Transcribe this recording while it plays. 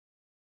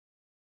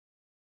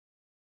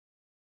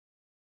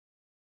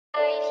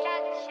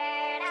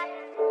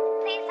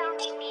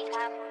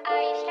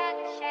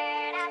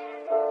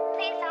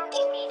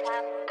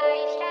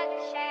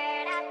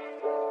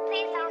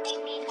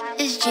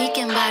It's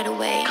Jeekin, by the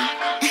way.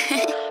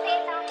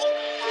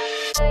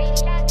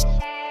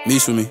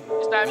 Meet with me.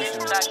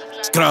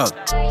 Get up.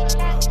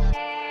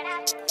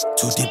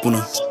 Too deep on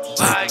the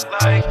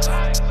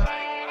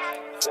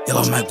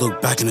Yellow Mac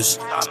look back in this.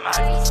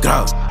 Get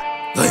up.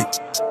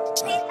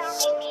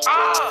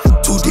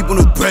 Too deep on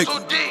the brick.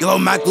 Yellow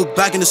Mac look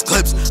back in his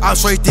clips. I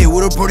was right there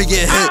with a brody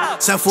get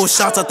hit. Sent 4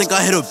 shots, I think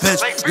I hit a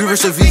bitch.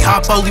 Reverse a V,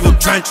 hop out, leave him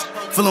drenched.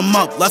 Fill him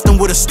up, left him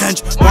with a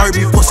stench. Mari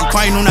be pussy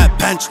crying on that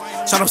bench.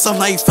 Shot himself,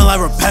 now he feel I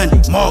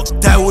repent. Mark,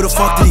 dad, where the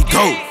fuck did he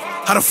go?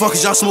 How the fuck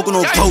is y'all smoking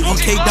on coke? He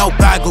caked out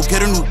bad, go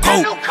get a new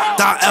coat.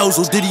 Dot L's,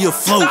 or did he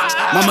afloat?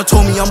 Mama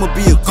told me I'ma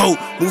be a goat.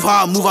 Move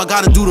how I move, I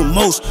gotta do the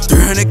most.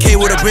 300K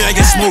with a brick, I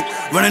get smoked.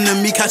 Running to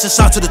me, catch a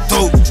shot to the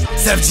throat.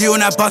 Steph G on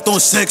that bot on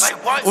 6.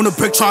 On the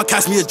brick, tryna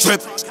catch me a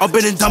drip. I've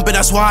been and dump it,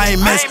 that's why I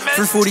ain't miss.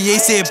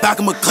 348, say it back,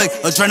 I'ma click.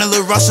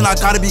 Adrenaline rushing, I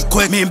gotta be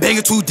quick. Man,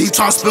 banging too deep,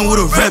 tryna spin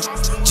with a rip.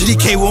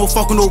 GDK won't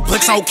fuck with no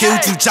blicks, I don't care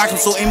what you jack, I'm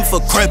so aiming for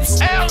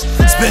crips.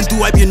 Spin through,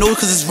 wipe your nose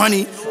cause it's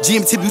runny.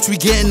 GMT bitch, we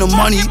getting the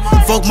money.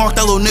 Fuck Mark,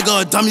 that little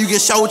nigga a dummy. You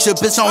get shot with your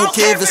bitch, I don't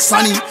care if it's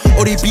sunny.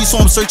 ODB, so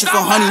I'm searching for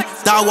honey.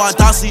 Die while I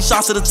die, sleep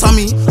shots to the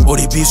tummy.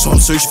 ODB, so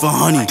I'm searching for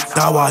honey.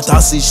 Die while I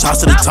die, sleep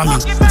shots to the tummy.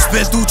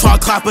 Spin through,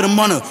 tryna clap at the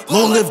money.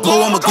 Low live,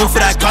 glow, I'ma go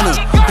for that gunner.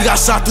 He got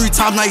shot 3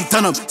 times, now he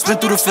done him.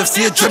 Spin through the 5th,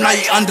 see a drip, now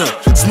he under.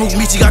 Smoke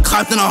Meechy got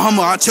clapped in a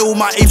Hummer. I chill with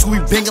my apes,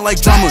 we be banging like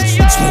drummers.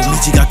 Smoke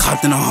Meechy got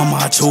clapped in a Hummer.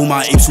 I chill with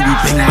my apes, we be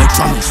banging like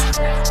drummers.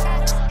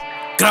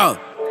 Get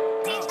up.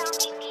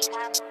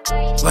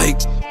 Like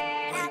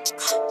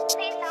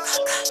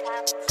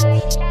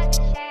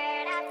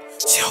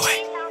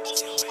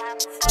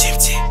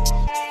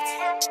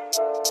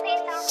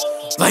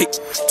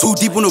too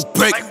deep on the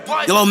brick.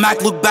 Yellow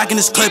Mac look back in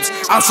his clips.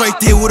 I was right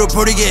there with a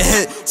brody get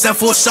hit. Sent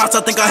 4 shots,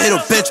 I think I hit a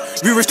bitch.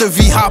 Reverse the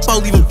V, hop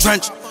out, leave him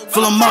drenched.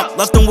 Fill him up,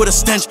 left him with a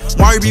stench.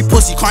 Mari be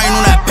pussy crying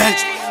on that bench.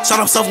 Shot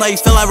himself, now he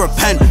feel I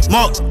repent.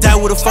 Mark, dad,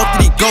 where the fuck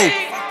did he go?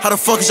 How the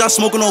fuck is y'all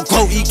smoking on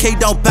coke? EK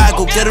down bad,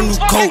 go get a new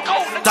coat.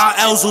 Dot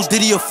L's, or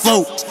did he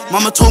afloat?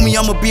 Mama told me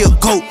I'ma be a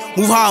goat.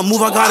 Move how I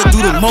move, I gotta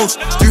do the most.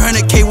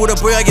 300K with a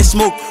brick, I get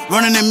smoked.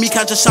 Running in me,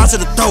 catch a shot to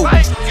the throat.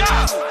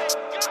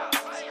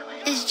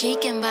 It's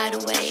Jeekin, by the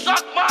way.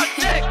 Suck my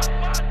dick.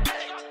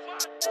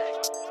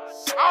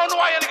 I don't know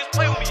why y'all niggas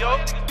play with me, yo.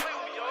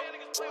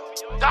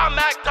 Dot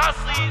Mac, Dot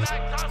Sleeves.